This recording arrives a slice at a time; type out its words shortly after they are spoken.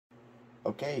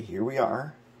Okay, here we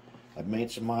are. I've made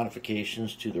some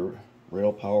modifications to the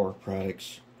Rail Power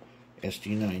Products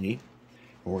SD90. And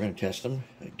we're going to test them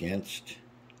against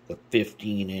the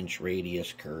 15-inch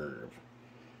radius curve.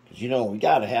 Because, you know, we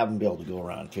got to have them be able to go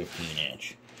around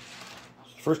 15-inch.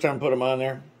 First time I put them on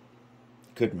there,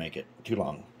 couldn't make it. Too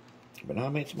long. But now I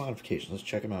made some modifications. Let's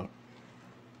check them out.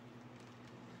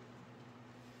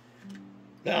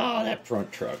 Oh, that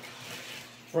front truck.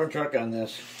 Front truck on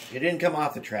this. It didn't come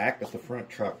off the track, but the front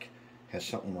truck has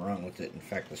something wrong with it. In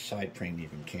fact, the side frame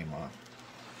even came off.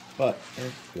 But there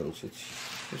it goes.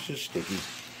 It's just sticky.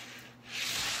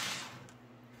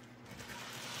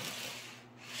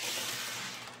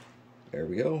 There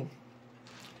we go.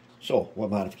 So, what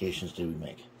modifications did we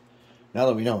make? Now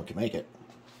that we know we can make it,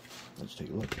 let's take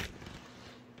a look.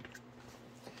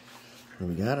 What do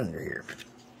we got under here?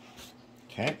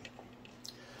 Okay.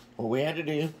 What we had to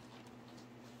do,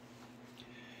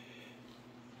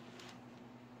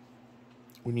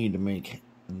 we need to make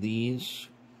these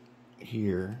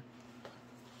here.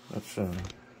 Let's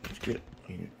get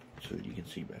here so that you can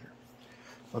see better.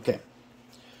 Okay.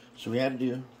 So we had to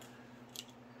do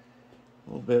a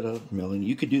little bit of milling.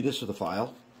 You could do this with a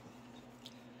file.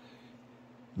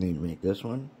 Need to make this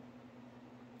one.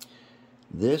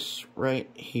 This right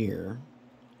here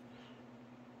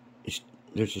is,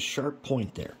 there's a sharp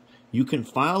point there. You can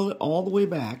file it all the way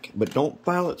back, but don't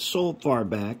file it so far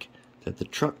back that the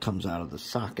truck comes out of the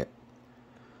socket.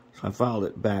 So I filed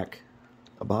it back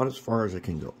about as far as it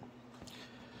can go.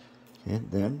 And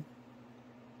then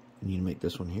you need to make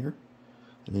this one here,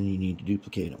 and then you need to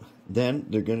duplicate them. Then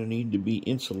they're going to need to be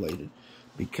insulated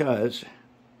because,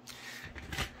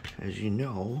 as you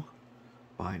know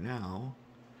by now,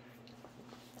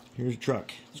 here's a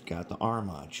truck. It's got the arm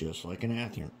on, just like an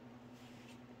Athearn.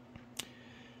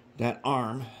 That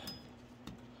arm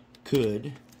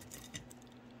could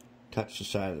touch the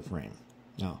side of the frame.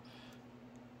 Now,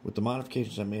 with the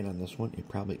modifications I made on this one, it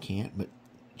probably can't, but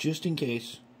just in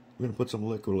case, we're going to put some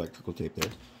liquid electrical tape there.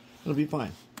 It'll be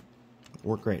fine. It'll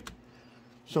work great.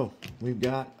 So, we've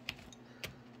got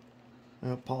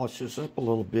polish this up a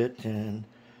little bit, and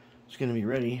it's going to be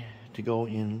ready to go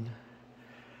in.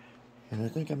 And I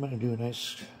think I'm going to do a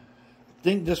nice, I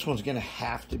think this one's going to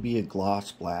have to be a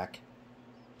gloss black.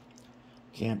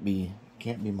 Can't be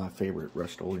my favorite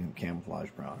Rust-Oleum camouflage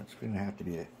brown. It's going to have to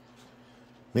be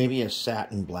maybe a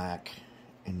satin black,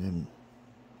 and then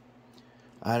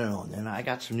I don't know. And then I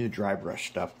got some new dry brush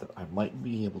stuff that I might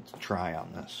be able to try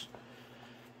on this.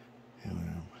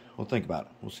 And we'll think about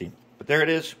it. We'll see. But there it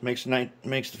is. Makes the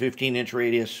 15-inch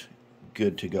radius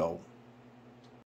good to go.